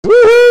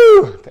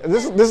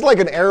is like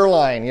an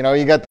airline. You know,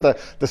 you got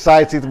the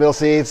side seats, the middle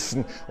seats,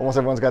 and almost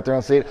everyone's got their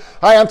own seat.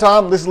 Hi, I'm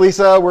Tom. This is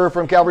Lisa. We're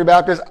from Calvary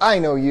Baptist. I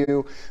know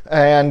you.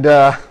 And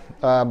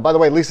by the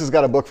way, Lisa's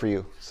got a book for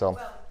you. So.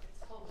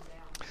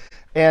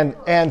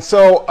 And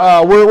so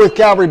we're with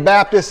Calvary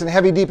Baptist and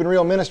Heavy Deep and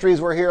Real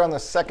Ministries. We're here on the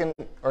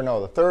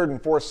third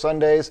and fourth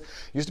Sundays.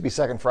 Used to be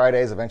second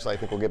Fridays. Eventually, I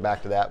think we'll get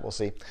back to that. We'll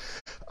see.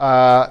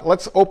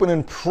 Let's open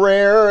in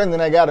prayer, and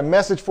then I got a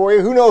message for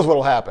you. Who knows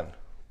what'll happen?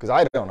 Because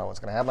I don't know what's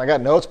going to happen. I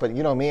got notes, but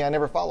you know me, I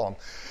never follow them.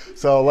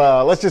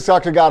 So let's just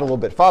talk to God a little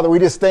bit. Father, we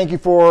just thank you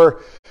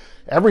for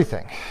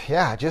everything.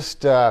 Yeah,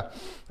 just a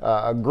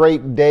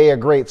great day, a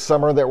great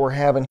summer that we're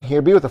having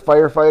here. Be with the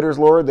firefighters,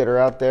 Lord, that are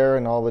out there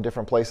in all the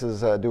different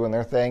places doing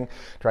their thing,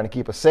 trying to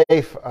keep us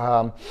safe.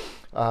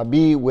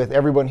 Be with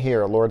everyone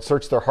here, Lord.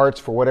 Search their hearts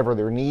for whatever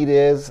their need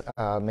is.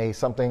 May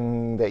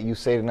something that you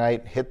say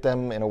tonight hit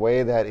them in a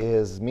way that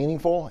is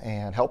meaningful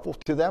and helpful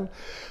to them.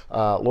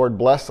 Lord,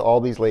 bless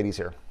all these ladies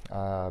here.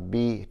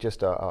 Be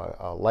just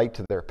a light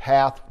to their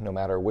path, no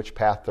matter which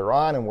path they're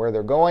on and where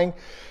they're going,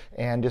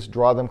 and just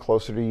draw them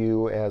closer to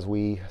you as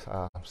we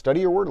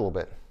study your word a little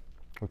bit.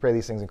 We pray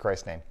these things in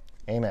Christ's name.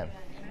 Amen.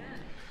 Amen.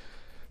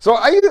 So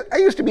I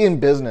used to be in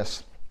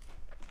business,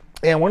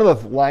 and one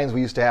of the lines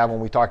we used to have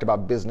when we talked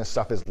about business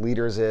stuff as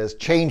leaders is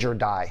change or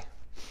die.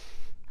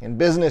 In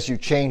business, you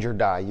change or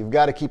die. You've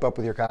got to keep up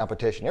with your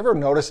competition. You ever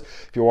notice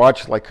if you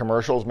watch like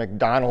commercials,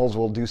 McDonald's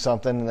will do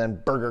something, and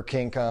then Burger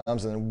King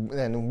comes, and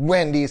then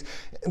Wendy's,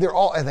 and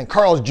then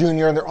Carl's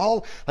Jr., and they're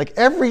all like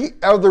every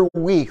other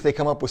week they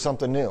come up with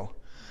something new.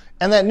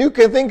 And that new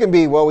thing can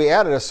be, well, we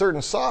added a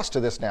certain sauce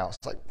to this now.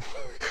 It's like,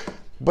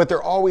 but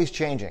they're always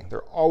changing.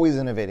 They're always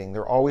innovating.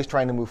 They're always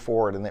trying to move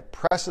forward, and it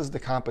presses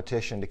the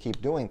competition to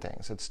keep doing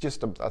things. It's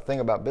just a thing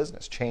about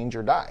business, change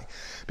or die.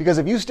 Because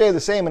if you stay the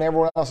same and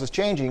everyone else is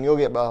changing, you'll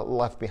get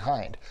left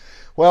behind.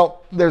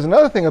 Well, there's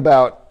another thing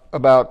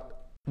about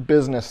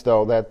business,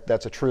 though,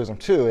 that's a truism,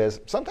 too, is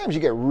sometimes you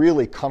get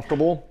really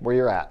comfortable where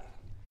you're at.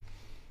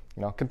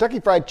 You know, Kentucky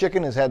Fried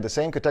Chicken has had the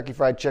same Kentucky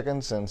Fried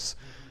Chicken since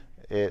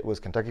it was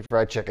Kentucky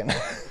Fried Chicken.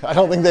 I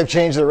don't think they've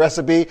changed the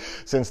recipe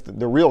since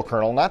the real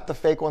Colonel, not the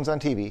fake ones on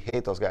TV.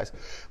 Hate those guys.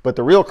 But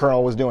the real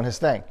Colonel was doing his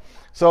thing.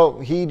 So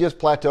he just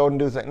plateaued and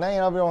do the thing. Now, you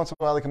know, every once in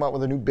a while they come out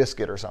with a new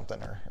biscuit or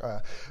something.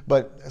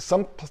 But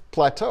some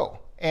plateau.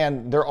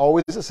 And they're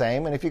always the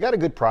same. And if you got a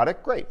good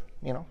product, great.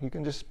 You know, you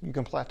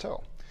can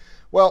plateau.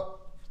 Well,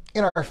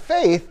 in our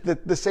faith,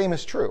 the same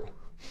is true.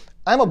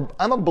 I'm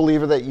a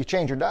believer that you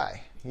change or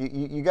die.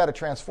 You got to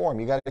transform.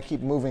 You got to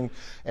keep moving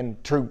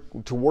and to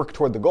work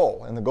toward the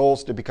goal. And the goal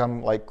is to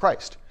become like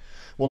Christ.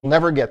 We'll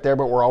never get there,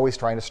 but we're always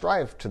trying to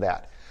strive to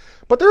that.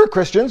 But there are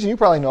Christians, and you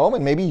probably know them,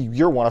 and maybe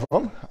you're one of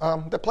them,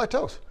 that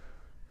plateaus.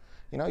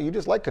 You know, you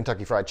just like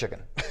Kentucky Fried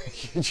Chicken.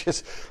 you're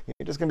just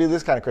going to be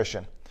this kind of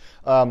Christian.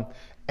 And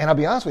I'll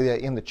be honest with you,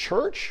 in the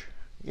church,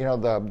 you know,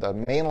 the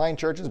mainline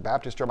churches,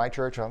 Baptist or my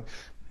church, you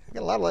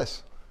get a lot of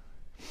this.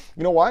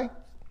 You know why?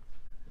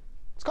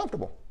 It's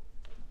comfortable.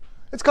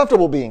 It's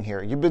comfortable being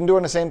here. You've been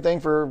doing the same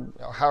thing for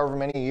however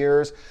many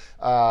years.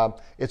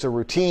 It's a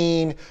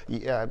routine.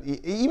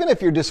 Even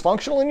if you're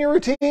dysfunctional in your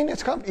routine,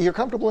 you're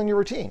comfortable in your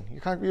routine.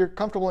 You're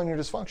comfortable in your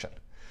dysfunction.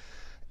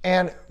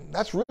 And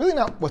that's really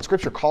not what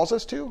Scripture calls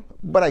us to,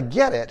 but I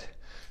get it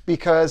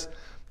because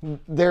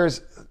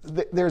there's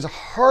a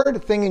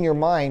hard thing in your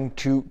mind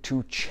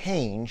to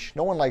change.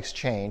 No one likes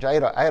change. I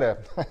had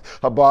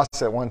a boss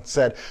that once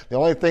said, the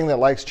only thing that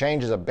likes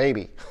change is a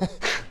baby.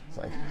 It's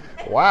like,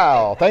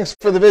 wow, thanks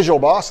for the visual,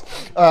 boss.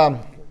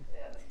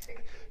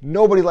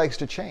 Nobody likes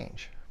to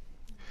change.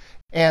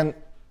 And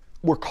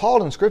we're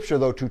called in Scripture,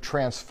 though, to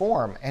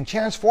transform. And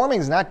transforming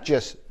is not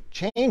just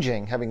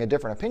changing, having a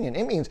different opinion.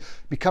 It means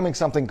becoming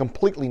something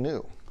completely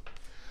new.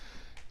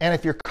 And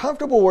if you're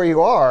comfortable where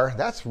you are,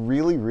 that's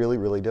really, really,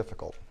 really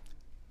difficult.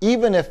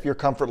 Even if your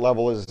comfort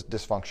level is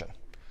dysfunction.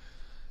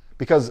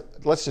 Because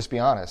let's just be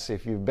honest,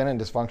 if you've been in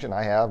dysfunction,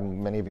 I have,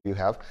 and many of you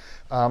have,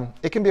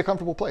 it can be a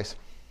comfortable place.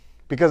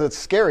 Because it's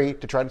scary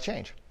to try to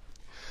change.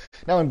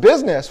 Now in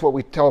business, what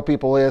we tell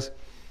people is,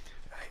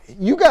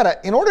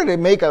 in order to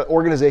make an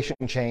organization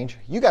change,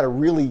 you got to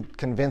really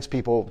convince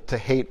people to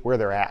hate where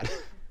they're at.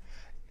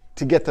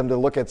 To get them to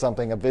look at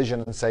something, a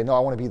vision, and say, no, I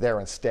want to be there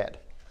instead.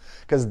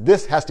 Because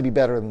this has to be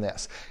better than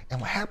this. And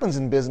what happens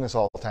in business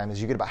all the time is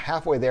you get about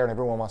halfway there and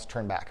everyone wants to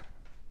turn back.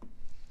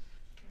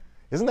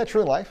 Isn't that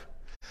true in life?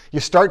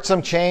 You start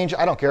some change,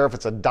 I don't care if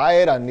it's a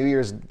diet on New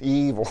Year's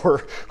Eve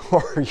or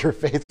your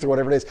faith or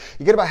whatever it is.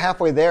 You get about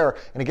halfway there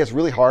and it gets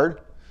really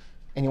hard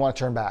and you want to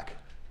turn back.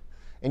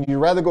 And you'd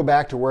rather go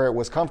back to where it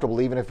was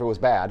comfortable, even if it was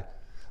bad,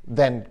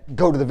 than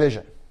go to the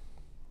vision.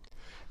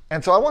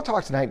 And so I want to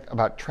talk tonight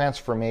about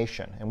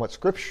transformation and what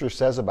Scripture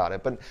says about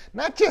it, but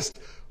not just,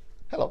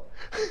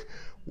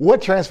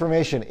 what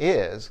transformation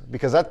is,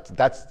 because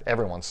that's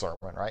everyone's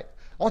sermon, right?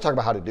 I want to talk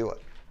about how to do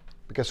it.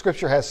 Because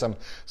Scripture has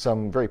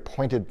some very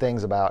pointed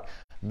things about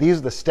these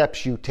are the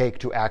steps you take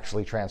to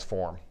actually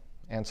transform.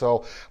 And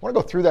so I want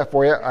to go through that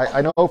for you.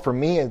 I know for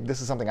me, this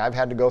is something I've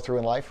had to go through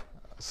in life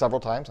several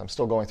times. I'm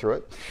still going through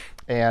it.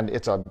 And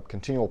it's a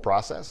continual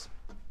process.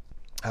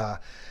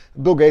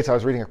 Bill Gates, I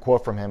was reading a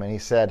quote from him, and he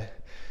said,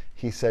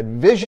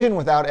 vision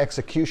without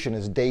execution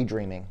is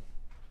daydreaming.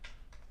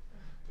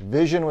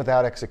 Vision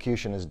without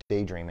execution is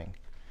daydreaming.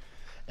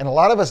 And a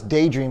lot of us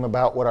daydream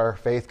about what our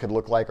faith could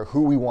look like or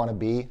who we want to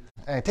be.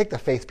 And I take the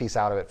faith piece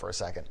out of it for a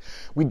second.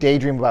 We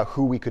daydream about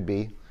who we could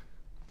be,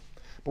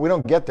 but we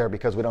don't get there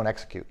because we don't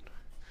execute.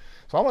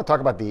 So I want to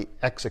talk about the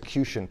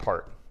execution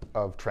part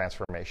of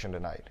transformation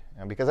tonight,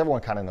 and because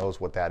everyone kind of knows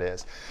what that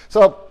is.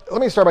 So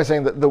let me start by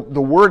saying that the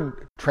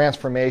word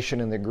transformation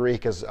in the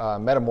Greek is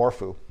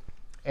metamorpho,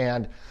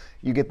 and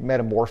you get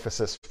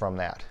metamorphosis from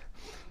that.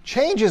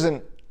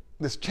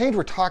 This change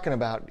we're talking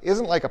about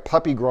isn't like a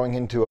puppy growing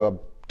into a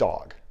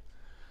dog.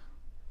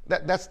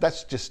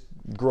 That's just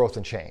growth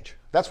and change.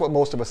 That's what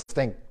most of us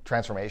think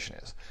transformation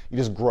is. You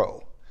just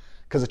grow.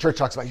 Because the church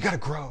talks about you got to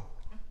grow,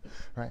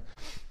 right?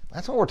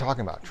 That's what we're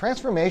talking about.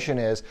 Transformation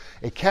is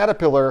a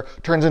caterpillar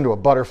turns into a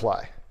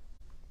butterfly.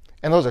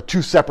 And those are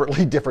two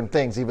separately different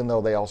things, even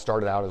though they all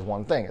started out as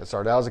one thing. It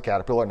started out as a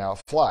caterpillar, now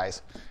it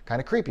flies.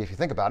 Kind of creepy if you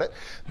think about it.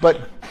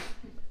 But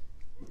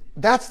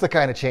that's the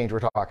kind of change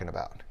we're talking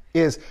about,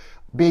 is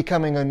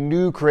becoming a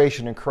new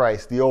creation in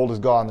Christ. The old is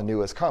gone, the new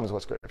has come, is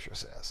what Scripture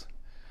says.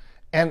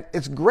 And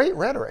it's great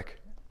rhetoric.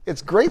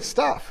 It's great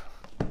stuff.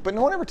 But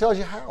no one ever tells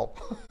you how.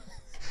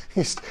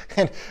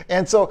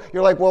 and so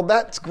you're like, well,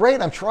 that's great.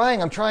 I'm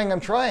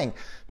trying.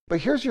 But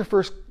here's your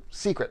first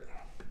secret.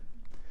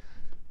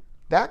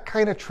 That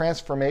kind of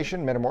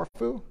transformation,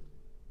 metamorpho,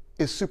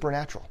 is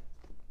supernatural.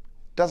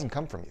 It doesn't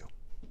come from you.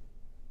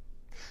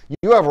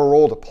 You have a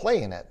role to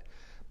play in it,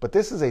 but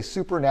this is a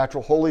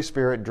supernatural, Holy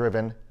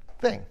Spirit-driven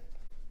thing.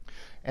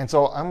 And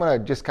so I'm going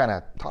to just kind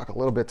of talk a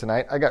little bit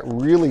tonight. I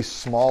got really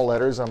small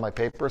letters on my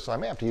paper, so I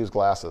may have to use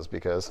glasses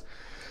because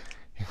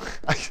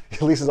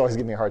Lisa's always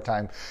giving me a hard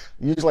time.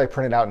 Usually I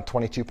print it out in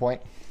 22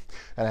 point,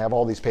 and I have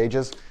all these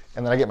pages,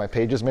 and then I get my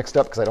pages mixed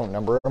up because I don't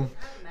number them.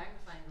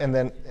 And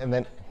then,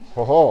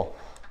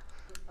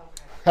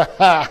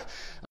 I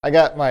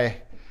got my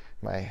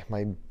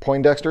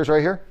Poindexters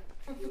right here.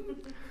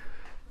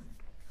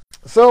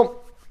 So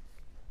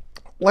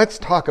let's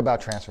talk about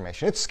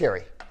transformation. It's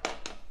scary.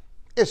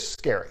 It's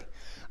scary.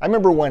 I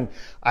remember when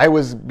I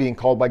was being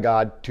called by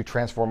God to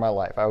transform my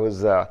life. I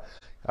was,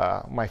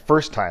 my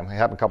first time, it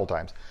happened a couple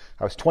times.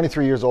 I was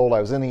 23 years old. I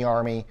was in the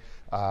Army.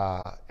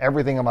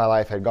 Everything in my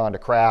life had gone to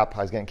crap.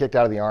 I was getting kicked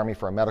out of the Army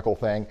for a medical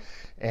thing,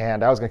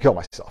 and I was going to kill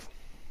myself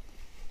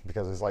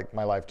because it's like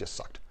my life just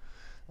sucked.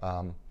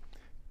 And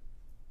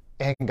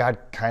God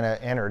kind of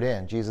entered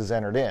in. Jesus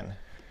entered in,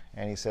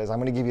 and he says, I'm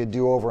going to give you a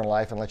do-over in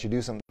life and let you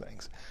do some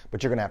things,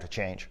 but you're going to have to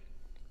change.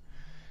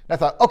 And I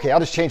thought, okay, I'll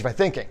just change my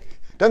thinking.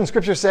 Doesn't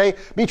Scripture say,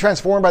 be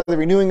transformed by the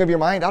renewing of your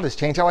mind? I'll just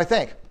change how I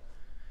think.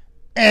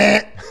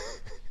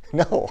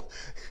 No,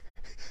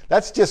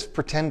 that's just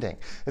pretending.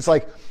 It's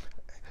like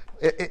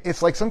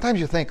sometimes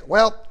you think,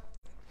 well,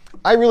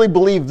 I really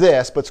believe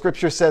this, but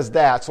Scripture says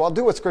that, so I'll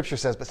do what Scripture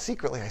says, but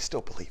secretly I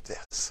still believe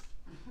this.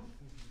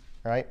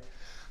 Right?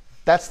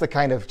 That's the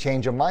kind of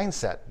change of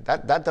mindset.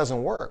 That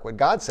doesn't work. What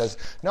God says,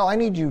 no, I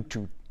need you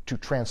to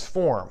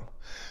transform.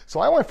 So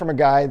I went from a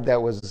guy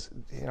that was,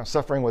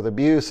 suffering with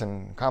abuse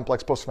and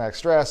complex post-traumatic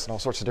stress and all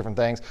sorts of different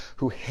things,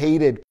 who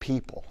hated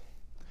people.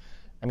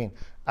 I mean,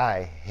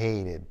 I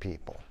hated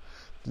people.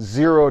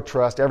 Zero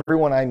trust.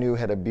 Everyone I knew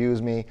had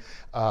abused me.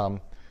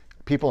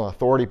 People in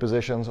authority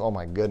positions, oh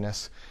my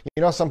goodness.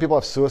 Some people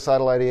have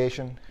suicidal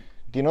ideation.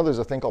 Do you know there's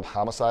a thing called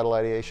homicidal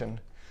ideation?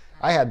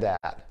 I had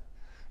that,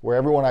 where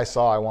everyone I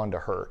saw I wanted to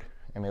hurt.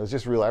 I mean, I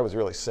was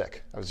really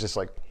sick. I was just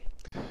like,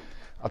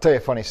 I'll tell you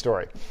a funny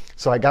story.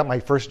 So I got my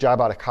first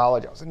job out of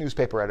college. I was a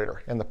newspaper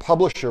editor, and the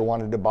publisher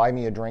wanted to buy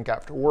me a drink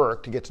after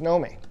work to get to know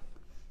me.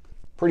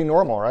 Pretty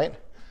normal, right?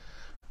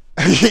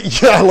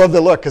 Yeah, I love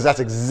the look, because that's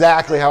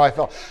exactly how I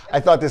felt. I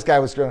thought this guy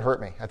was going to hurt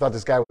me. I thought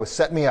this guy was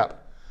setting me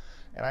up.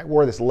 And I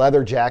wore this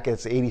leather jacket.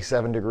 It's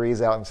 87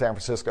 degrees out in San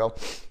Francisco.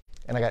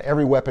 And I got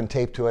every weapon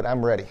taped to it.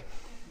 I'm ready.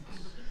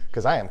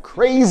 Because I am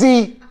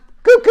crazy.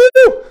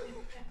 Cuckoo!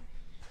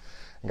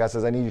 And God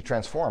says, I need you to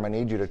transform. I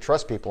need you to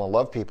trust people and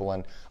love people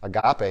and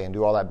agape and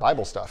do all that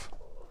Bible stuff.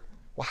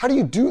 Well, how do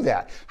you do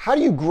that? How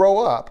do you grow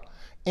up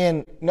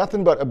in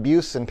nothing but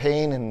abuse and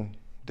pain and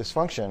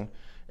dysfunction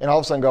and all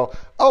of a sudden go,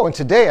 oh, and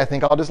today I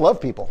think I'll just love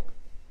people?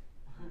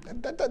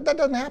 That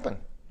doesn't happen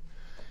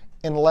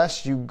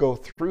unless you go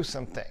through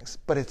some things.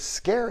 But it's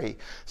scary.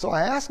 So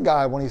I asked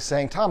God when he's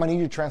saying, Tom, I need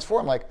you to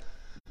transform. Like,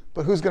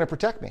 but who's going to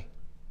protect me?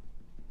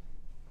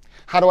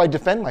 How do I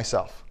defend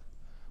myself?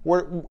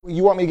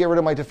 You want me to get rid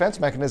of my defense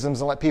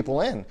mechanisms and let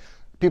people in,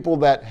 people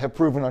that have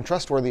proven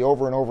untrustworthy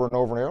over and over and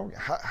over and over.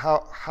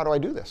 How do I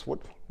do this?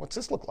 What's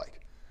this look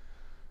like?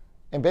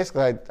 And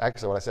basically,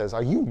 actually what I said is,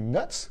 are you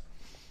nuts?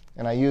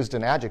 And I used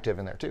an adjective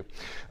in there too.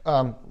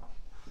 I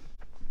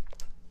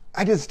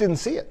just didn't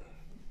see it.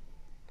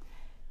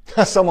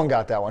 Someone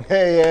got that one.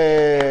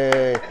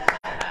 Hey.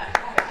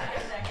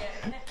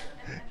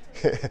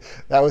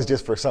 That was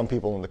just for some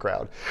people in the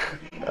crowd.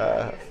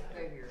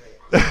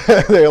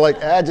 They're like,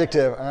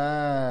 adjective.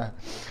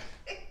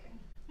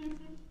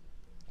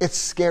 It's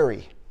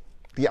scary.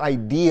 the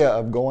idea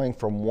of going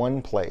from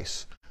one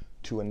place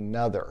to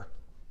another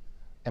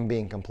and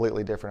being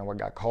completely different in what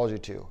God calls you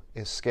to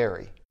is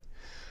scary.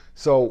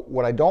 So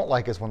what I don't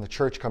like is when the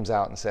church comes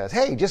out and says,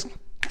 hey, just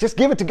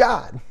give it to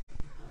God.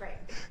 Right.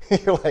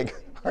 You're like,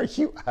 are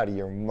you out of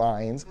your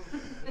minds?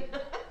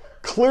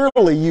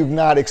 Clearly, you've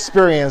not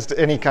experienced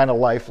any kind of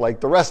life like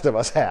the rest of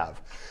us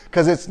have.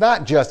 Because it's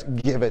not just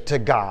give it to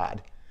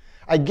God.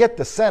 I get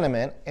the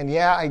sentiment, and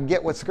yeah, I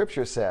get what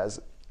Scripture says,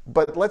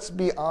 but let's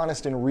be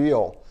honest and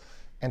real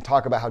and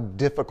talk about how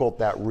difficult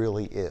that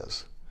really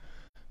is.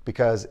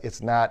 Because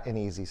it's not an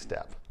easy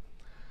step.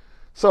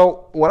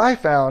 So what I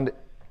found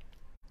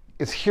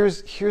is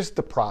here's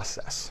the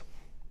process.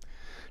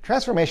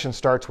 Transformation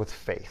starts with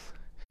faith.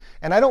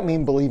 And I don't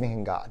mean believing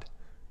in God.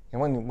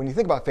 And when you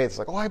think about faith, it's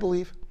like, oh, I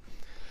believe.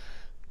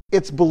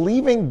 It's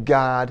believing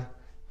God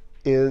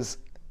is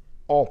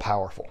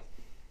all-powerful.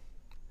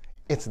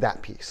 It's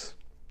that piece.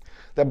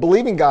 That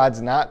believing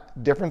God's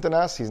not different than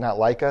us, he's not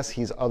like us,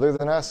 he's other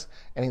than us,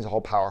 and he's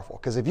all-powerful.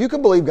 Because if you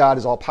can believe God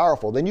is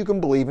all-powerful, then you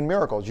can believe in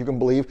miracles. You can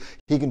believe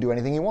he can do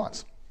anything he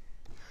wants.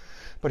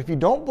 But if you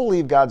don't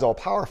believe God's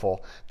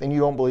all-powerful, then you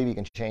don't believe he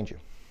can change you.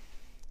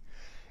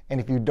 And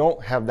if you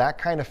don't have that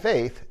kind of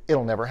faith,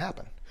 it'll never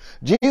happen.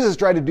 Jesus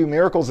tried to do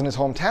miracles in his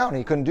hometown, and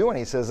he couldn't do any.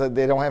 He says that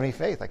they don't have any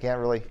faith. I can't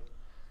really...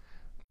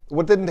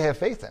 What didn't they have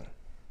faith in?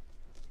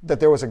 That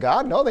there was a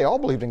God? No, they all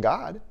believed in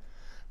God.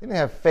 They didn't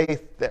have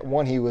faith that,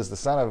 one, he was the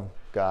Son of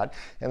God,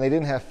 and they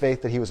didn't have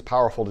faith that he was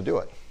powerful to do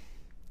it.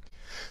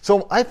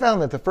 So I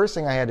found that the first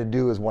thing I had to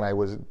do is when I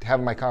was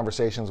having my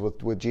conversations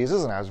with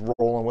Jesus and I was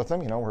rolling with him,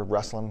 we're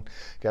wrestling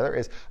together,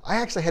 is I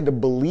actually had to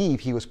believe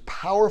he was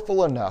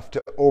powerful enough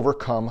to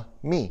overcome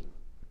me.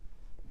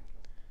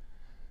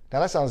 Now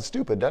that sounds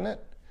stupid, doesn't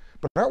it?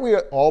 But aren't we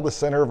all the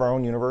center of our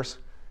own universe?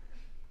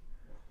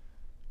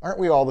 Aren't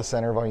we all the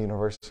center of our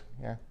universe?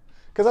 Yeah.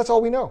 Because that's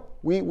all we know.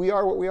 We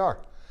are what we are.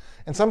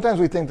 And sometimes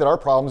we think that our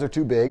problems are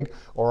too big,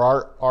 or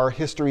our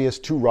history is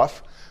too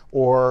rough,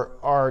 or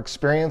our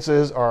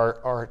experiences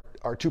are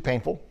too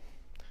painful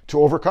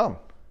to overcome.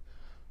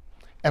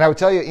 And I would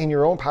tell you, in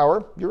your own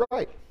power, you're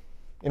right.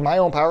 In my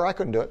own power, I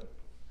couldn't do it.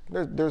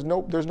 There's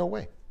no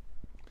way.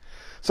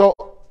 So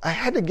I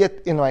had to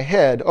get in my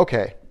head,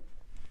 okay,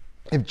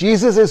 if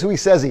Jesus is who he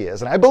says he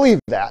is, and I believe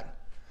that,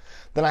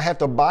 then I have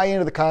to buy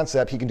into the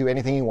concept he can do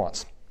anything he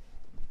wants.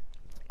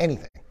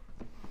 Anything.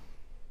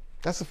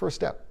 That's the first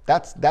step.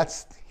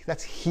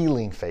 That's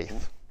healing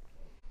faith.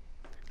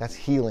 That's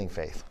healing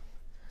faith.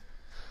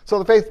 So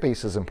the faith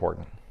piece is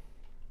important.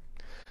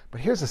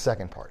 But here's the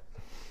second part.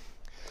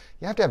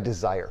 You have to have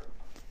desire.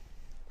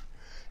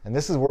 And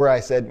this is where I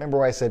said, remember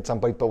where I said some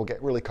people will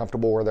get really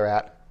comfortable where they're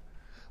at?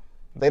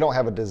 They don't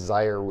have a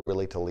desire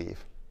really to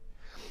leave.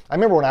 I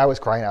remember when I was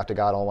crying out to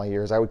God all my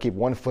years, I would keep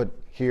one foot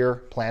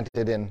here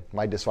planted in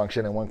my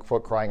dysfunction and one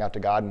foot crying out to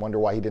God and wonder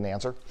why he didn't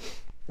answer.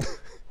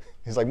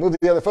 He's like, move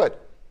the other foot.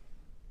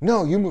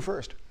 No, you move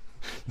first.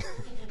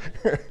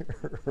 I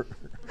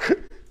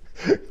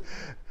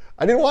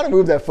didn't want to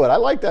move that foot. I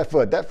liked that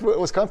foot. That foot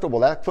was comfortable.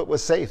 That foot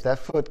was safe. That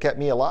foot kept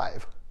me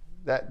alive.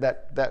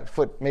 That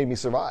foot made me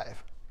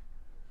survive.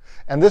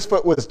 And this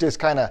foot was just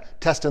kind of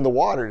testing the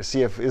water to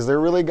see is there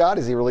really God?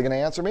 Is he really going to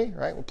answer me?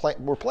 Right?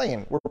 We're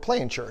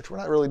playing church. We're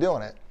not really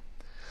doing it.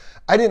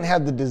 I didn't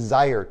have the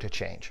desire to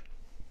change.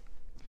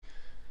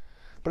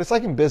 But it's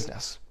like in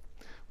business.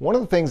 One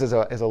of the things as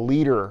a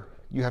leader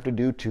you have to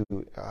do to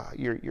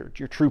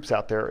your troops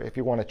out there if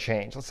you want to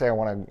change. Let's say I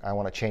want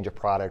to change a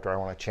product, or I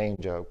want to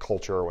change a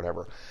culture or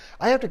whatever.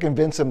 I have to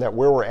convince them that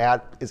where we're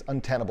at is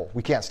untenable.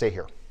 We can't stay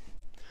here.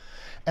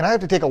 And I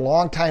have to take a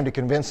long time to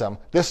convince them,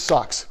 this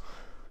sucks.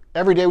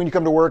 Every day when you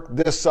come to work,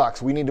 this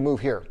sucks. We need to move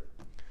here.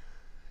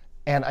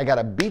 And I got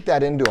to beat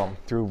that into them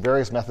through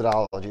various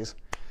methodologies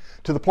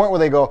to the point where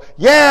they go,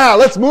 yeah,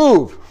 let's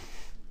move.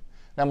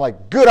 And I'm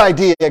like, good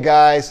idea,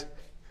 guys.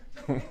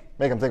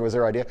 Make them think it was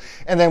their idea.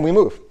 And then we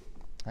move.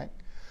 Right?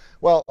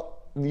 Well,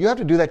 you have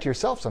to do that to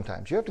yourself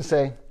sometimes. You have to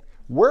say,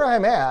 where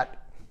I'm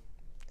at,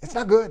 it's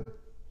not good.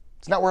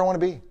 It's not where I want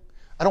to be.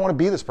 I don't want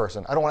to be this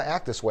person. I don't want to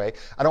act this way.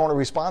 I don't want to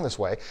respond this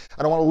way.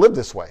 I don't want to live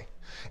this way.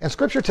 And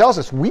Scripture tells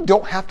us we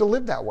don't have to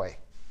live that way.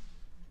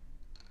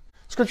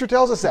 Scripture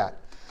tells us that.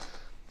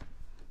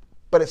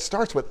 But it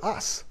starts with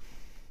us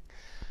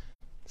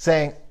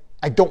saying,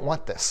 I don't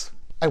want this.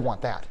 I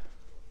want that.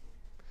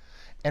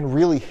 And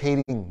really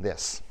hating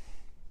this.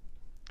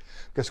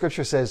 Because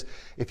Scripture says,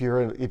 if you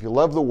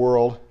love the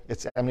world,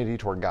 it's enmity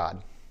toward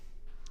God.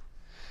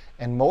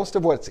 And most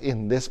of what's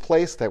in this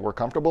place that we're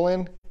comfortable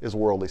in is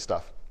worldly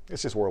stuff.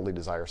 It's just worldly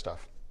desire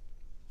stuff.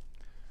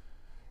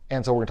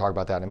 And so we're going to talk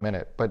about that in a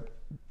minute. But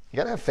you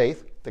got to have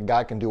faith that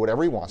God can do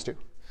whatever he wants to.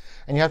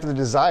 And you have the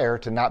desire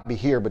to not be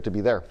here, but to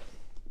be there.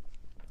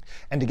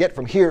 And to get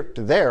from here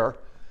to there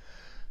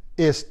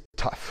is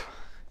tough.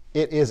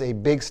 It is a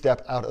big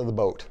step out of the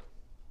boat.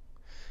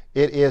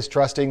 It is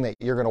trusting that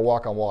you're going to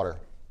walk on water.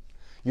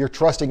 You're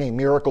trusting a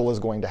miracle is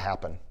going to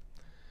happen.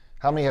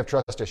 How many have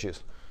trust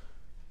issues?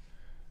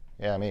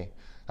 Yeah, me.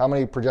 How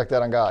many project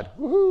that on God?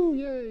 Woohoo,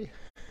 yay.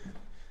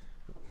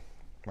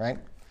 Right?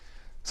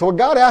 So what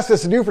God asks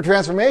us to do for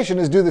transformation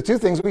is do the two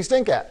things we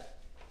stink at.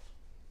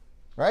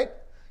 Right?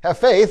 Have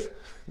faith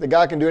that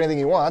God can do anything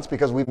he wants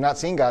because we've not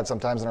seen God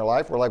sometimes in our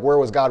life. We're like, where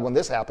was God when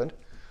this happened?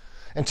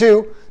 And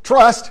two,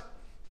 trust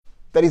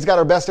that he's got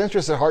our best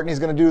interests at heart and he's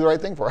going to do the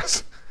right thing for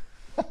us.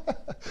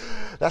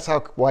 That's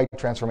why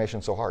transformation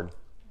is so hard.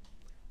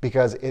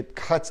 Because it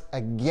cuts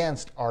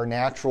against our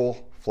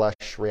natural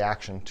flesh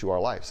reaction to our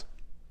lives.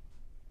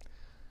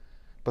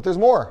 But there's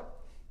more.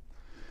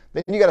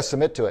 Then you got to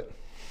submit to it.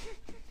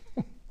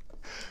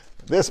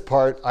 This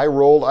part, I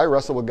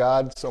wrestled with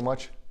God so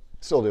much,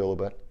 still do a little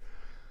bit.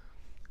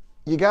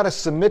 You got to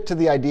submit to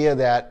the idea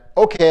that,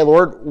 okay,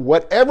 Lord,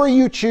 whatever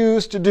you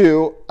choose to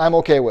do, I'm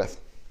okay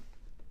with.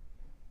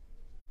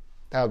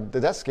 Now,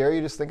 did that scare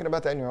you just thinking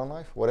about that in your own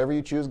life? Whatever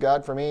you choose,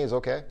 God, for me is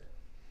okay.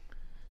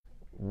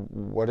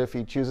 What if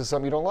he chooses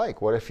something you don't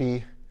like? What is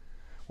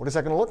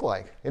that going to look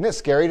like? Isn't it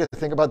scary to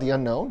think about the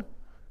unknown?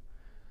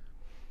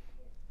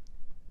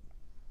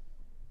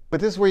 But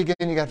this is where you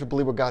have to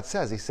believe what God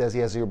says. He says he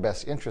has your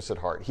best interests at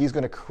heart. He's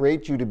going to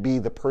create you to be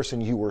the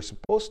person you were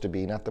supposed to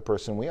be, not the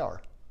person we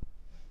are.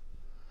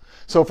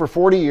 So for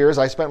 40 years,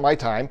 I spent my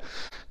time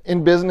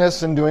in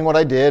business and doing what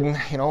I did, and,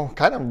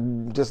 kind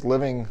of just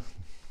living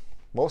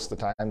most of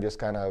the time, just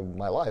kind of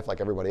my life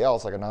like everybody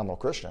else, like a nominal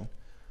Christian,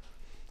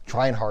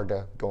 trying hard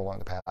to go along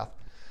the path.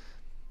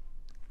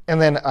 And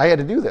then I had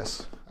to do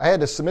this. I had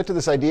to submit to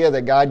this idea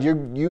that, God,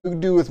 you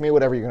do with me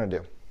whatever you're going to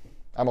do.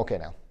 I'm okay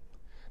now.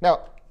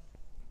 Now,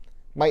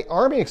 my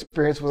Army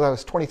experience was I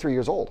was 23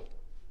 years old.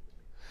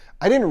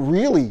 I didn't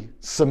really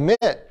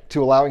submit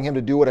to allowing him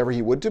to do whatever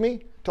he would to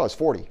me until I was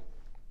 40.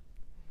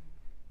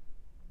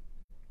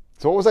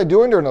 So what was I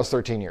doing during those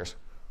 13 years?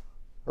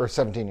 Or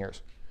 17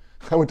 years?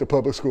 I went to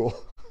public school.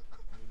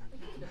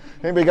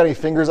 Anybody got any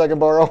fingers I can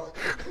borrow?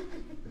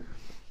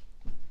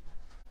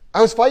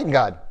 I was fighting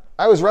God.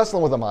 I was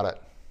wrestling with him on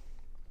it.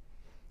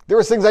 There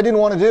was things I didn't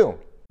want to do.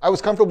 I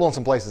was comfortable in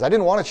some places. I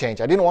didn't want to change.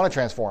 I didn't want to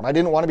transform. I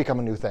didn't want to become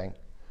a new thing.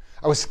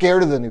 I was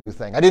scared of the new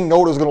thing. I didn't know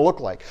what it was going to look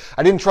like.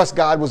 I didn't trust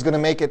God was going to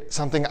make it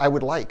something I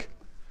would like.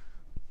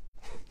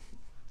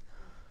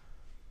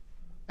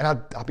 And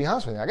I'll be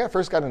honest with you. I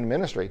first got into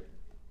ministry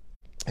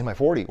when I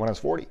was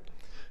 40.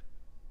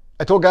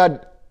 I told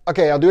God,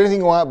 okay, I'll do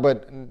anything you want,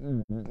 but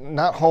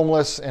not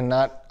homeless and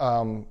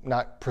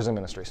not prison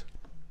ministries.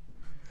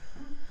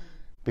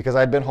 Because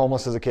I had been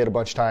homeless as a kid a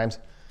bunch of times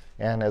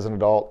and as an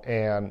adult,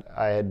 and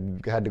I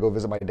had to go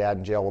visit my dad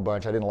in jail a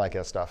bunch. I didn't like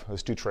that stuff. It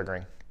was too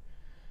triggering.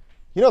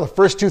 You know the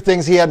first two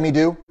things he had me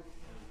do?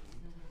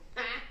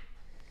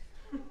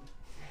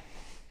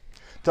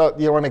 You want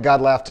to make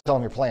God laugh, tell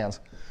him your plans.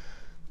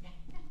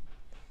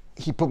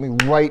 He put me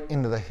right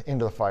into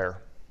the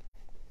fire.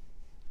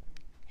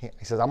 He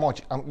says, you're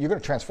going to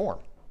transform.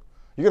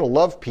 You're going to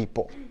love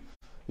people.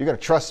 You're going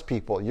to trust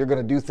people. You're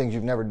going to do things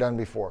you've never done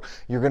before.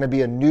 You're going to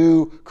be a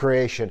new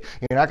creation.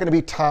 You're not going to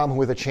be Tom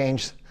with a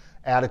changed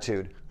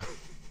attitude.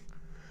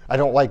 I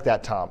don't like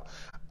that Tom.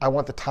 I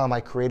want the Tom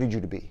I created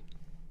you to be.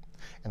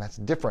 And that's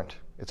different.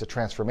 It's a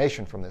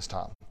transformation from this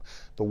Tom.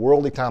 The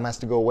worldly Tom has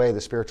to go away.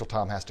 The spiritual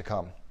Tom has to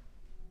come.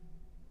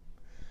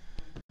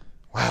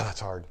 Wow,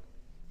 that's hard.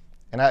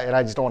 And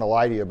I just don't want to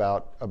lie to you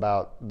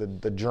about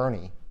the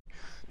journey.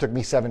 It took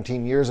me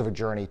 17 years of a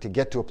journey to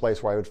get to a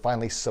place where I would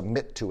finally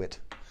submit to it,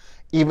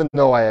 even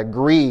though I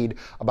agreed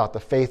about the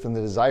faith and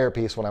the desire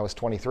piece when I was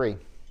 23.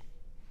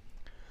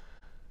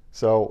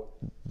 So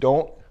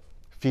don't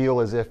feel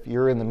as if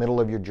you're in the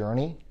middle of your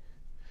journey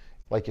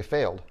like you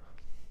failed,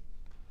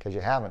 because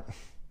you haven't.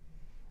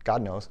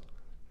 God knows.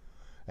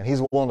 And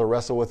he's willing to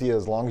wrestle with you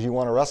as long as you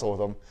want to wrestle with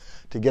him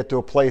to get to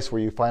a place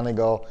where you finally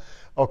go,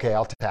 okay,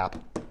 I'll tap.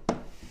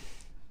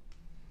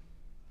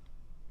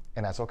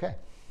 And that's okay.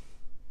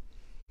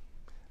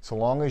 So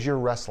long as you're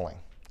wrestling.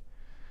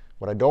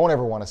 What I don't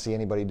ever want to see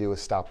anybody do is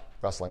stop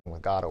wrestling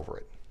with God over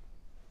it.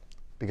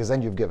 Because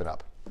then you've given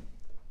up.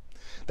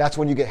 That's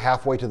when you get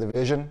halfway to the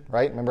vision,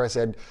 right? Remember I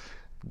said,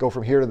 go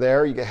from here to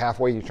there, you get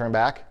halfway, you turn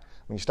back.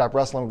 When you stop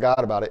wrestling with God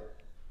about it,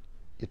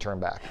 you turn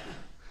back.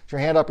 Is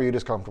your hand up or are you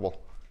just comfortable?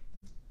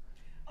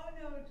 Oh,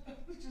 no, I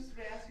was just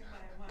asking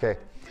my Okay.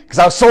 Because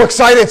I was so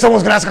excited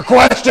someone's going to ask a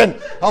question.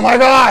 Oh my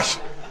gosh.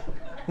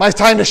 My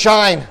time to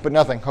shine, but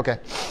nothing. Okay.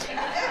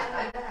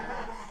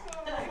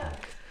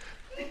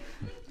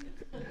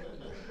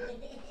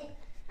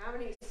 How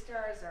many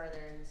stars are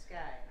there in the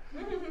sky?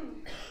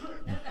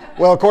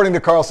 Well, according to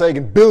Carl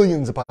Sagan,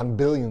 billions upon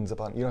billions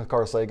upon... You know who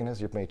Carl Sagan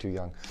is? You're maybe too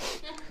young.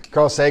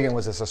 Carl Sagan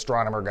was this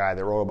astronomer guy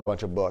that wrote a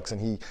bunch of books,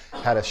 and he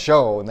had a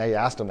show, and they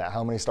asked him that,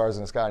 how many stars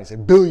in the sky? And he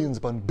said, billions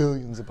upon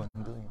billions upon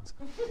billions.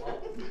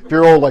 If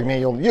you're old like me,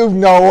 you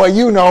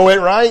know it,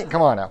 right?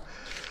 Come on now.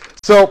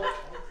 So,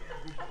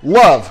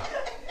 love.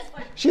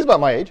 She's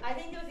about my age. I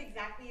think it was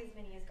exactly as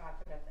many as God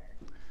put up there.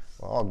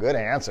 Well, good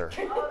answer.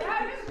 Oh,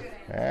 that is a good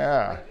answer.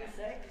 Yeah.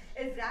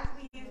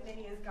 Exactly as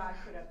many as God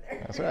put up there.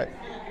 That's right.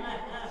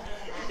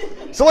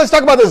 So let's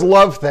talk about this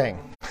love thing.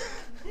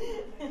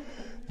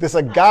 This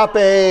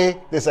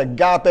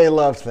agape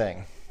love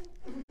thing.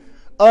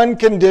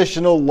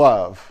 Unconditional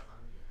love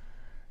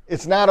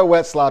It's not a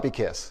wet, sloppy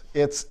kiss.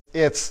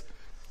 It's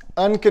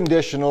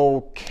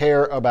unconditional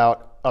care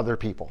about other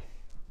people.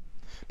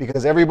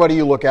 Because everybody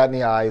you look at in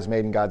the eye is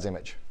made in God's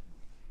image.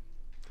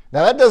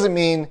 Now, that doesn't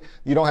mean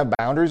you don't have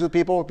boundaries with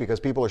people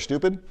because people are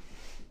stupid.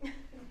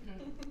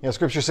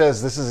 Scripture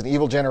says this is an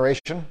evil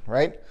generation,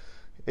 right?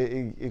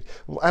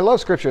 I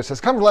love Scripture. It says,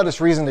 come let us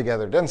reason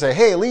together. It doesn't say,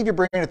 hey, leave your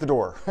brain at the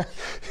door.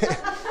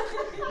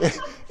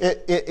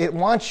 It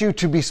wants you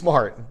to be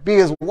smart. Be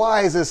as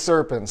wise as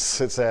serpents,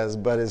 it says,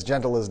 but as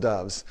gentle as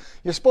doves.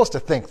 You're supposed to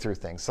think through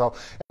things. So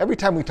every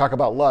time we talk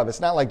about love,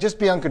 it's not like just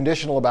be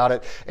unconditional about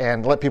it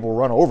and let people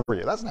run over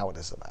you. That's not what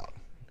this is about.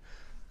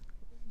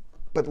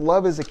 But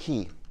love is a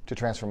key to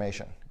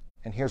transformation.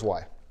 And here's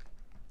why.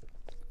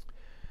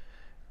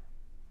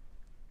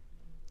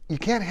 You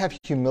can't have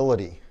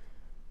humility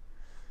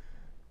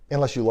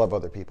unless you love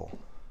other people.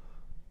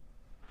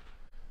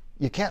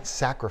 You can't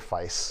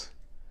sacrifice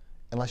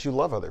unless you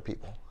love other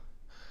people.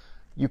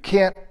 You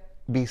can't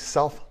be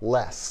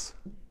selfless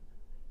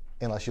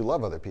unless you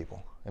love other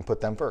people and put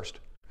them first.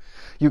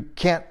 You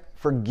can't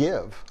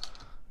forgive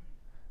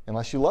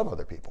unless you love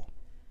other people.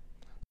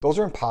 Those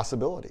are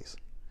impossibilities.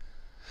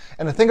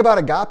 And the thing about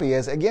agape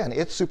is, again,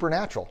 it's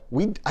supernatural.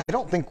 I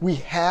don't think we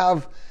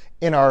have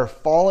in our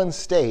fallen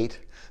state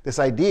this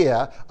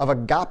idea of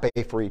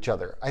agape for each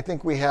other. I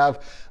think we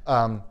have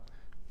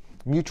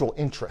mutual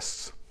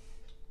interests,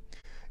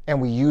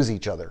 and we use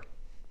each other,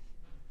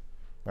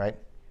 right?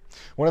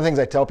 One of the things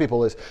I tell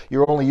people is,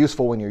 you're only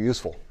useful when you're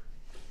useful.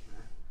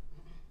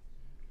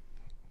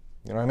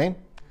 You know what I mean?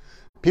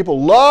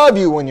 People love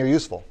you when you're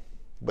useful,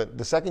 but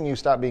the second you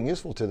stop being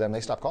useful to them,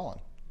 they stop calling.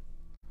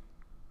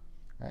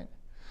 Right?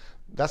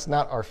 That's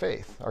not our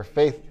faith. Our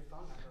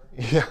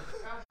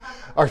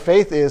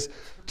faith is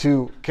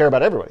to care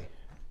about everybody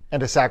and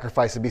to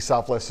sacrifice and be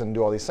selfless and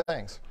do all these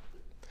things.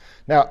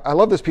 Now, I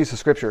love this piece of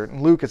scripture.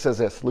 In Luke, it says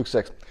this, Luke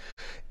 6.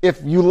 If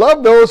you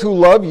love those who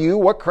love you,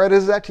 what credit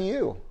is that to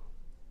you?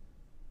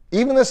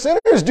 Even the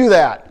sinners do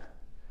that.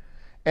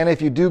 And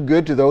if you do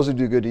good to those who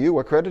do good to you,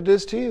 what credit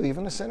is to you?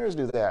 Even the sinners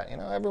do that.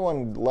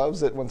 Everyone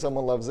loves it when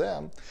someone loves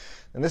them.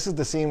 And this is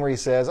the scene where he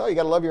says, oh, you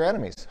got to love your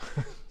enemies.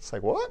 It's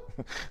like, what?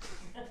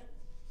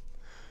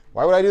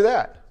 Why would I do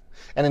that?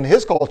 And in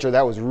his culture,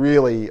 that was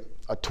really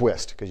a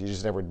twist, because you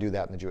just never do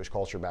that in the Jewish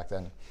culture back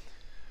then.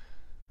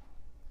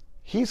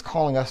 He's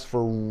calling us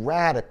for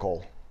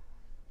radical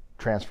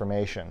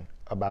transformation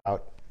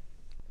about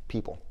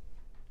people.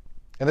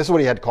 And this is what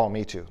he had to call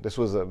me to. This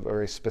was a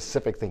very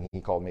specific thing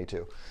he called me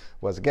to.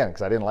 Was, again,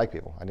 because I didn't like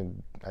people. I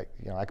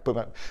could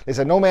put they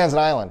said, no man's an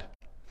island.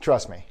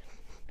 Trust me.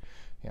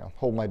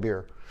 Hold my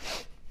beer.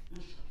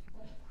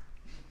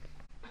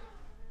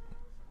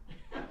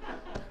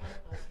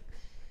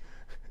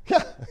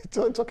 Yeah,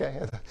 it's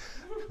okay.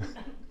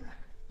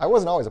 I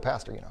wasn't always a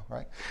pastor,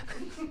 right?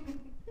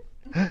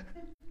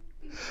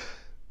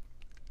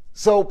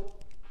 So,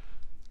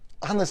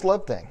 on this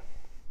love thing,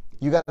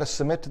 you got to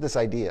submit to this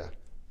idea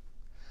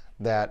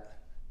that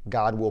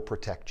God will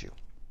protect you.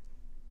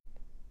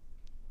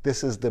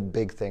 This is the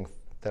big thing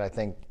that I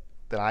think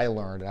that I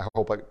learned, and I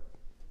hope it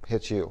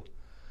hits you.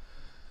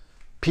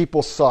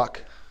 People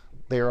suck.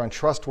 They are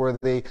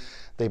untrustworthy.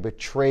 They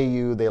betray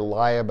you. They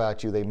lie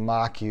about you. They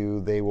mock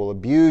you. They will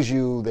abuse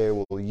you. They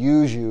will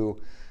use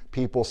you.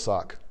 People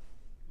suck.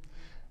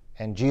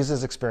 And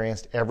Jesus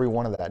experienced every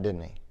one of that,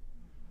 didn't he?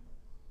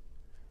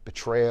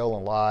 Betrayal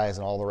and lies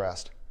and all the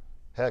rest.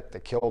 Heck,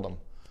 they killed him.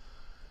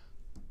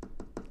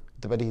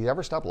 But did he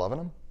ever stop loving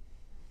them?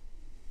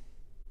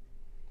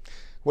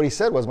 What he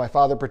said was, my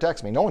Father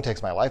protects me. No one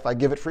takes my life. I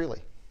give it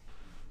freely.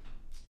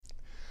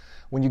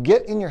 When you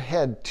get in your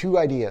head two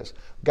ideas,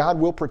 God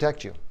will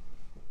protect you.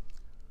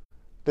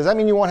 Does that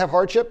mean you won't have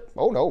hardship?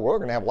 Oh no, we're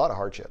going to have a lot of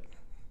hardship.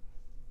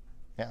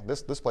 Yeah,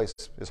 this place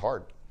is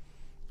hard.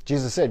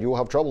 Jesus said, you will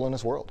have trouble in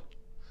this world.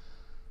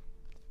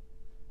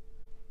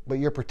 But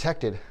you're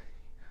protected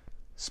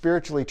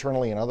spiritually,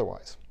 eternally, and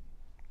otherwise.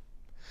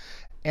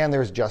 And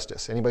there's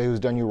justice. Anybody who's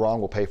done you wrong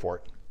will pay for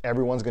it.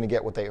 Everyone's going to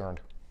get what they earned.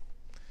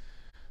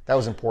 That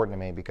was important to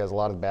me because a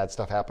lot of bad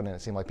stuff happened and it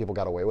seemed like people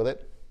got away with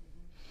it.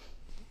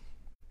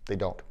 They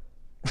don't.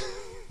 They're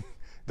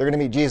going to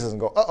meet Jesus and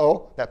go,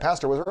 uh-oh, that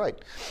pastor was right.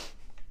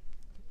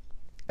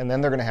 And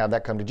then they're going to have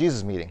that come to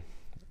Jesus meeting.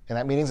 And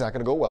that meeting's not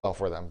going to go well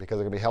for them because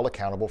they're going to be held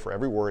accountable for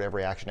every word,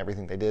 every action,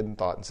 everything they did and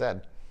thought and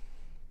said.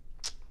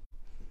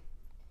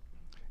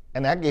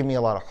 And that gave me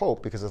a lot of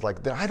hope because it's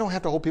like, then I don't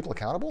have to hold people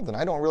accountable. Then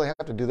I don't really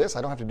have to do this.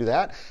 I don't have to do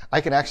that.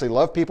 I can actually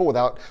love people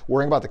without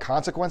worrying about the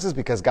consequences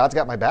because God's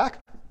got my back.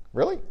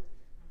 Really?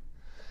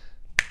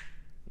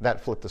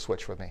 That flipped the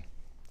switch with me,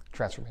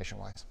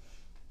 transformation-wise,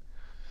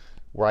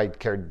 where I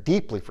care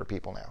deeply for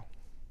people now.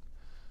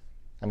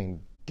 I mean,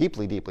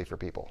 deeply, deeply for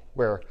people,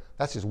 where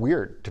that's just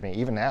weird to me,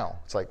 even now.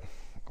 It's like,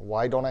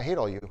 why don't I hate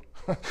all you?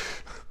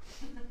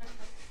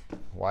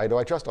 Why do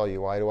I trust all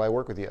you? Why do I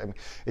work with you? I mean,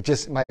 it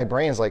just, my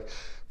brain's like,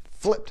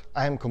 flipped.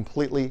 I am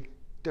completely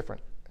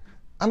different.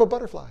 I'm a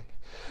butterfly.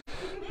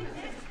 I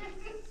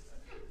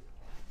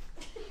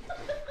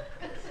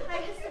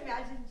just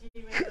imagine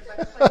Jimmy with the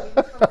butterfly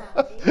wings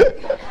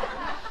from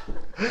Happy.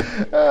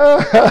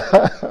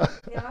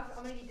 I'm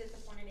going to be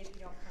disappointed if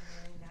you don't come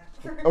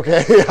wearing that.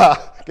 Okay,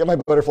 yeah. Get my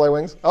butterfly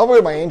wings. I'll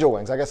wear my angel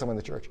wings. I guess I'm in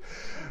the church.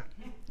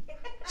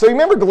 So you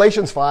remember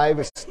Galatians 5?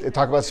 It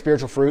talks about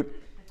spiritual fruit.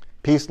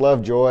 Peace,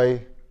 love,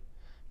 joy,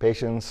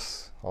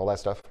 patience, all that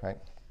stuff, right?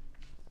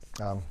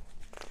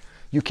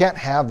 You can't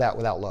have that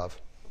without love.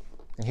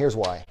 And here's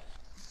why.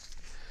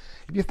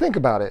 If you think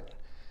about it,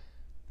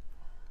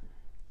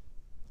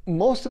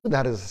 most of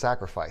that is a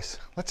sacrifice.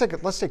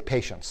 Let's take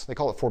patience. They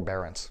call it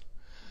forbearance.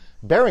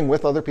 Bearing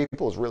with other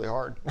people is really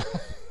hard.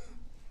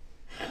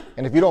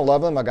 And if you don't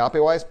love them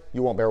agape-wise,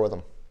 you won't bear with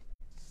them.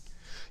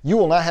 You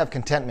will not have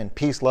contentment,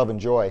 peace, love, and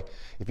joy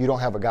if you don't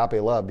have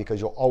agape love, because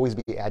you'll always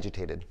be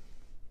agitated.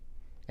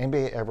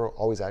 Anybody ever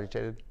always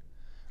agitated?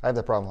 I have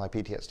that problem with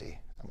my PTSD.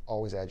 I'm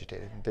always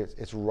agitated.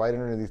 It's right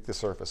underneath the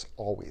surface,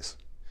 always.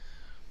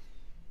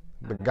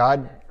 But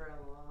God, For a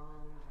long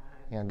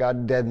time. you know,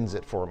 God deadens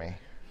it for me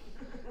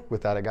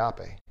with that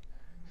agape.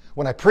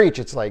 When I preach,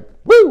 it's like,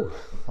 woo,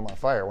 I'm on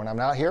fire. When I'm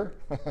not here,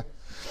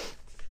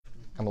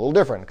 I'm a little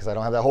different because I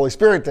don't have that Holy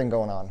Spirit thing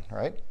going on,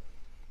 right?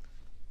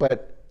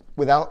 But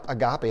without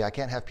agape, I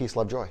can't have peace,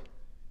 love, joy.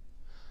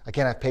 I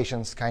can't have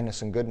patience,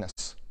 kindness, and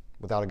goodness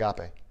without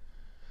agape.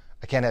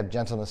 I can't have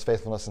gentleness,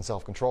 faithfulness, and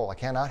self-control. I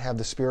cannot have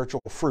the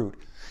spiritual fruit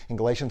in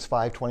Galatians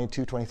 5,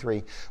 22,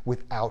 23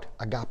 without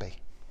agape.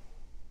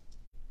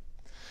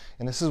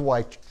 And this is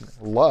why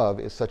love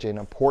is such an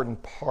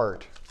important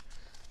part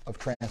of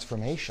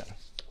transformation.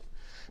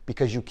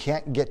 Because you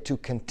can't get to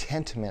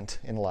contentment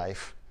in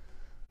life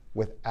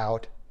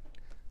without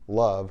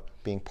love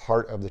being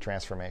part of the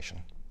transformation.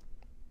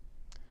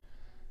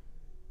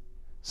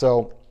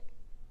 So,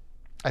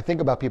 I think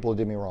about people who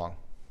did me wrong.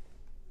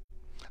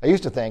 I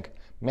used to think,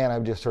 man, I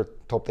just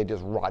hope they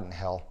just rot in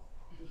hell.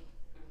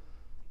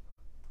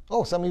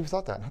 Oh, some of you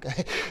thought that,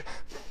 okay.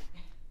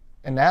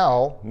 And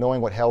now,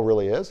 knowing what hell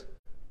really is,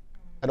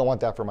 I don't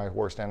want that for my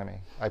worst enemy.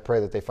 I pray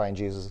that they find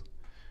Jesus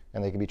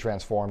and they can be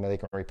transformed and they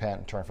can repent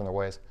and turn from their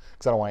ways,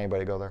 because I don't want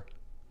anybody to go there.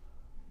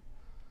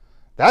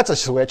 That's a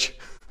switch,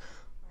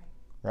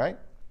 right?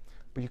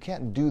 But you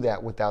can't do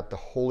that without the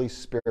Holy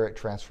Spirit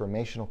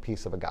transformational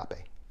piece of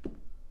agape.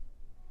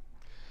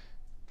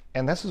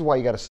 And this is why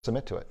you got to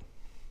submit to it.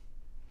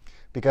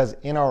 Because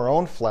in our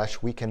own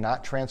flesh, we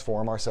cannot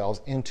transform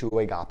ourselves into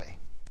agape.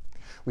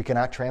 We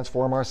cannot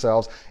transform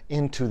ourselves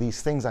into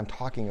these things I'm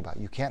talking about.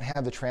 You can't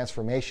have the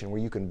transformation where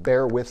you can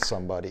bear with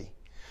somebody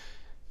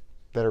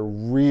that are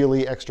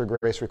really extra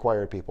grace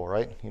required people,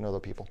 right? You know the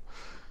people.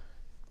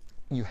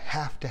 You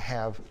have to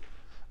have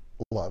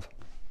love.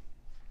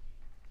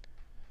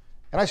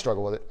 And I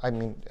struggle with it. I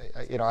mean,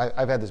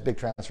 I've had this big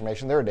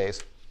transformation. There are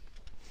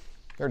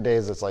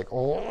days it's like,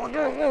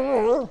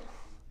 oh,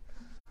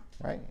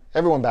 right?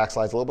 Everyone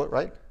backslides a little bit,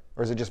 right?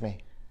 Or is it just me?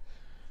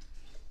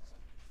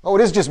 Oh,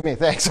 it is just me.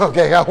 Thanks.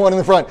 Okay, got one in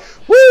the front.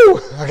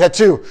 Woo! I got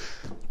two.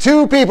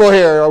 Two people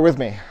here are with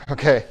me.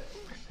 Okay.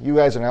 You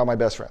guys are now my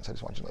best friends. I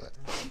just want you to know that.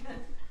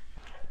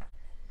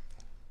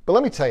 But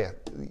let me tell you,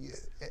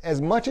 as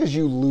much as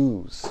you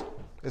lose,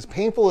 as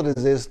painful as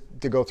it is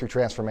to go through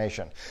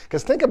transformation,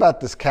 because think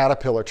about this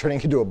caterpillar turning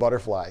into a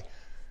butterfly.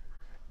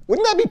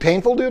 Wouldn't that be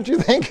painful, don't you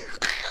think?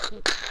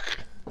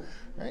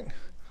 Right?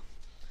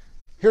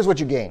 Here's what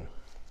you gain.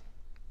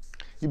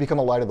 You become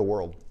a light of the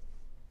world.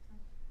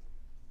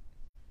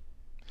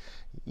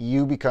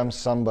 You become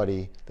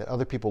somebody that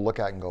other people look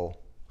at and go,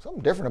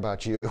 something different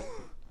about you.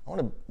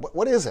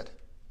 What is it?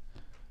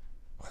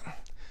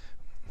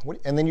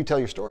 And then you tell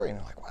your story and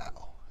you're like,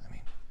 wow. I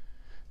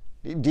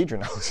mean, Deidre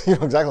knows. You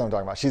know exactly what I'm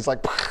talking about. She's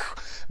like,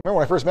 remember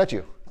when I first met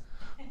you?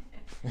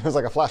 It was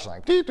like a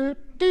flashlight. Doot,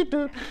 doot, doot,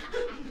 doot.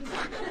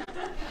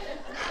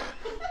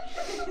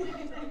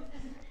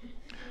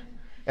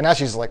 And now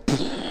she's like,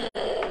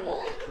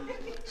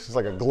 she's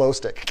like a glow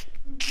stick.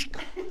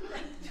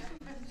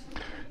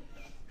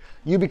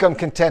 You become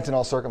content in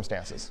all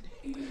circumstances.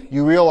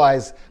 You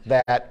realize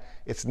that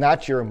it's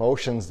not your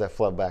emotions that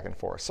flood back and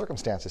forth.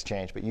 Circumstances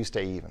change, but you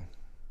stay even.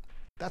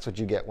 That's what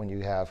you get when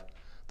you have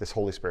this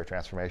Holy Spirit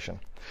transformation.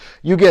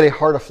 You get a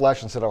heart of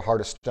flesh instead of a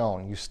heart of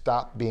stone. You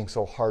stop being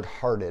so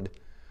hard-hearted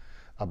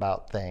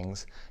about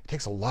things. It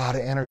takes a lot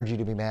of energy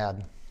to be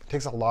mad. It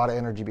takes a lot of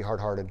energy to be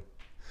hard-hearted.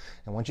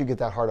 And once you get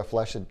that heart of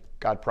flesh that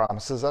God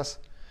promises us,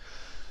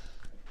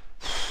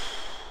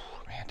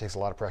 man, it takes a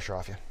lot of pressure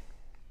off you.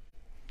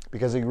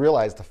 Because you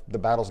realize the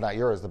battle's not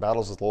yours, the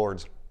battle's the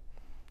Lord's.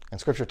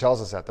 And Scripture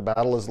tells us that. The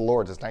battle is the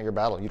Lord's. It's not your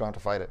battle. You don't have to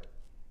fight it.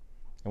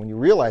 And when you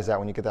realize that,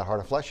 when you get that heart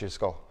of flesh, you just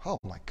go, oh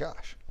my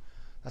gosh,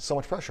 that's so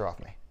much pressure off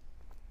me.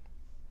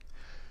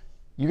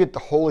 You get the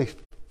Holy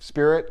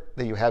Spirit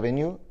that you have in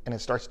you, and it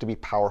starts to be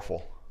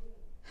powerful.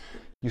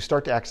 You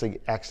start to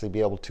actually be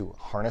able to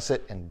harness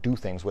it and do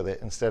things with it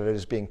instead of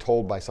just being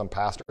told by some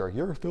pastor,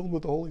 you're filled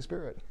with the Holy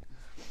Spirit.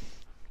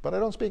 But I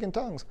don't speak in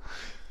tongues.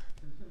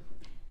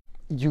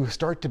 You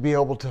start to be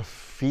able to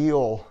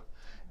feel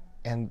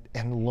and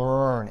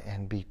learn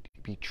and be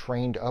be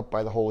trained up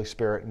by the Holy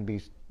Spirit and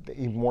be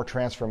more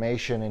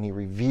transformation, and he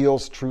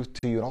reveals truth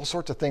to you, and all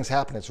sorts of things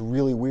happen. It's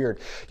really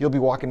weird. You'll be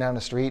walking down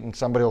the street and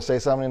somebody will say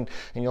something,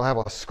 and you'll have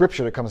a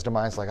scripture that comes to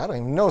mind. It's like, I don't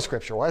even know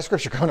scripture. Why does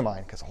scripture come to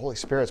mind? Because the Holy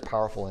Spirit's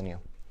powerful in you.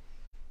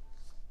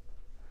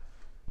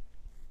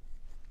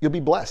 You'll be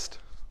blessed.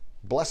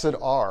 Blessed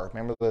are.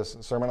 Remember the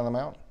Sermon on the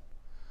Mount?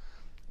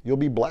 You'll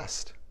be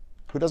blessed.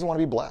 Who doesn't want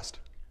to be blessed?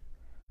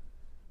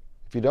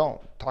 If you don't,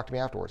 talk to me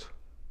afterwards.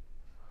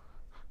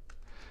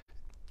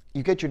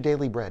 You get your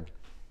daily bread.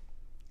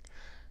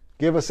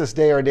 Give us this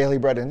day our daily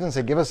bread. And it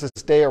doesn't say, give us this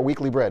day our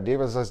weekly bread.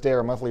 Give us this day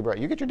our monthly bread.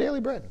 You get your daily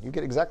bread. You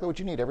get exactly what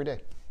you need every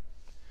day.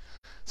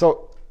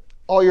 So,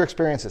 all your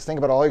experiences. Think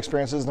about all your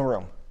experiences in the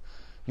room.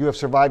 You have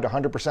survived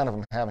 100% of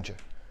them, haven't you?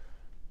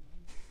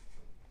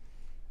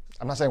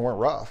 I'm not saying they weren't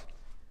rough,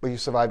 but you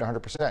survived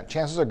 100%.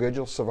 Chances are good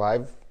you'll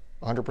survive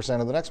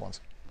 100% of the next ones.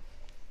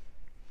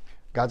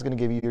 God's going to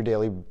give you your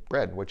daily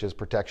bread, which is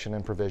protection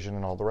and provision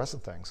and all the rest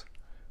of the things.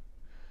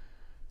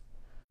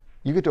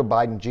 You get to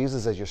abide in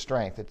Jesus as your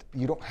strength.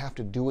 You don't have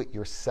to do it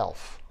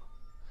yourself.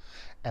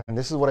 And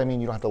this is what I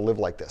mean, you don't have to live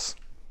like this.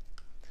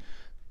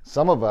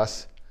 Some of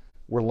us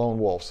were lone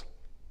wolves,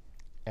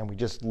 and we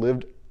just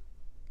lived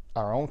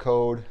our own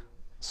code,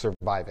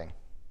 surviving.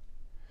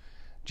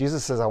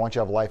 Jesus says, I want you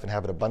to have life and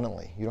have it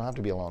abundantly. You don't have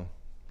to be alone.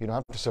 You don't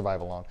have to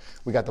survive alone.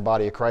 We got the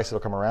body of Christ that'll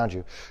come around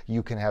you.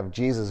 You can have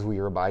Jesus who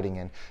you're abiding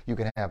in. You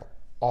can have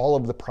all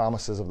of the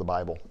promises of the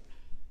Bible.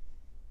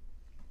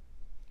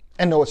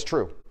 And know it's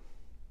true.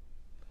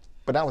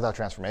 But not without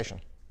transformation.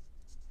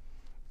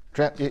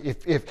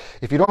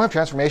 If you don't have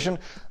transformation,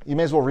 you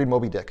may as well read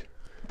Moby Dick.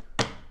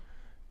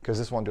 Because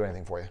this won't do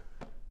anything for you.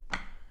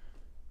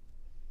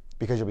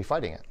 Because you'll be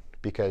fighting it.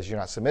 Because you're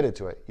not submitted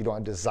to it. You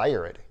don't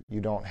desire it. You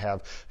don't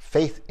have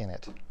faith in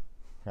it.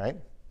 Right?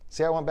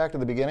 See how I went back to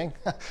the beginning?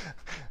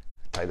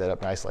 Tied that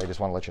up nicely. I just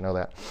want to let you know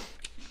that.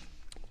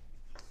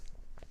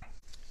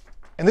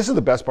 And this is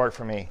the best part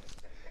for me.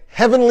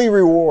 Heavenly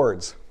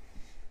rewards.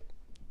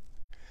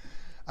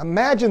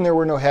 Imagine there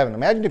were no heaven.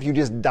 Imagine if you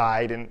just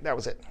died and that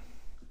was it.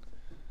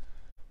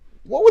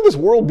 What would this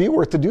world be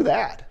worth to do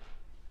that?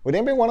 Would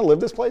anybody want to live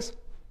this place?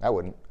 I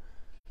wouldn't.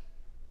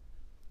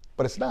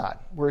 But it's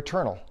not. We're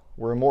eternal.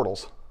 We're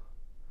immortals.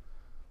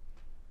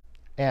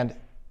 And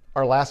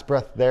our last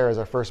breath there is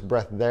our first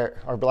breath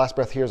there. Our last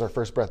breath here is our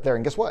first breath there.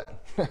 And guess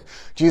what?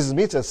 Jesus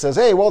meets us, says,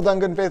 hey, well done,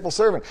 good and faithful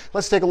servant.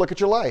 Let's take a look at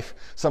your life.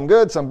 Some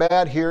good, some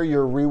bad. Here are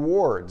your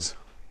rewards.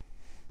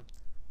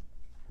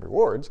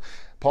 Rewards?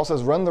 Paul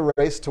says, run the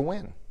race to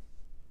win.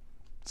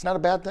 It's not a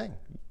bad thing.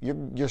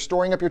 You're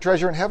storing up your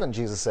treasure in heaven,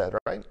 Jesus said,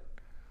 right?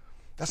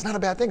 That's not a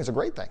bad thing. It's a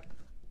great thing.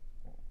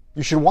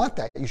 You should want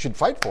that. You should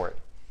fight for it.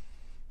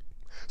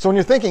 So when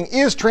you're thinking,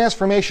 is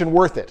transformation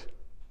worth it?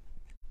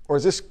 Or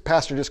is this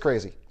pastor just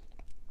crazy?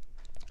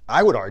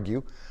 I would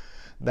argue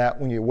that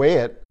when you weigh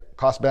it,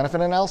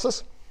 cost-benefit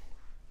analysis,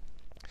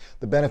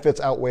 the benefits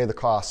outweigh the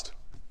cost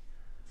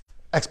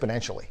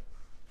exponentially.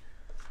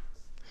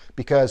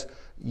 Because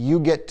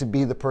you get to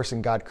be the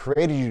person God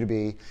created you to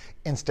be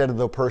instead of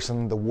the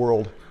person the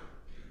world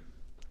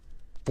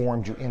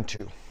formed you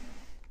into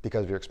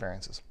because of your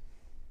experiences.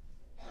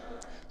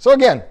 So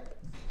again,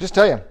 just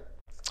tell you,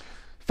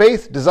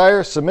 faith,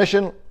 desire,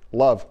 submission,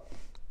 love.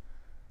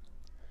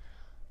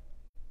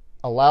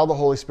 Allow the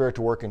Holy Spirit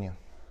to work in you.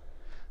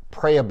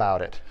 Pray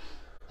about it.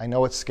 I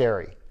know it's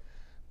scary.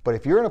 But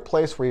if you're in a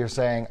place where you're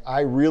saying,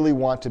 I really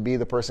want to be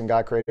the person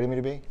God created me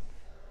to be,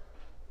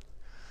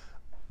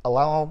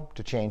 allow him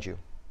to change you.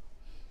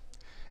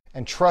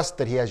 And trust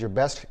that he has your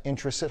best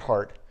interests at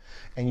heart,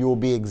 and you will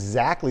be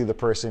exactly the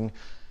person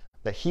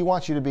that he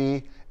wants you to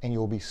be, and you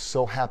will be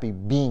so happy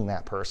being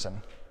that person.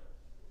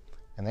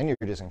 And then you're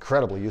just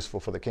incredibly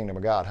useful for the kingdom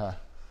of God, huh?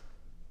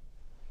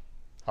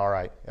 All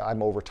right,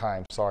 I'm over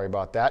time. Sorry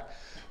about that.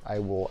 I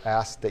will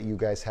ask that you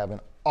guys have an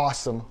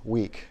awesome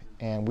week.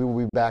 And we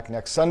will be back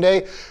next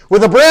Sunday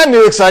with a brand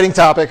new exciting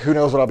topic. Who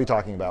knows what I'll be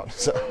talking about.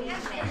 So.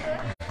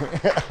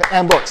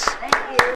 And books.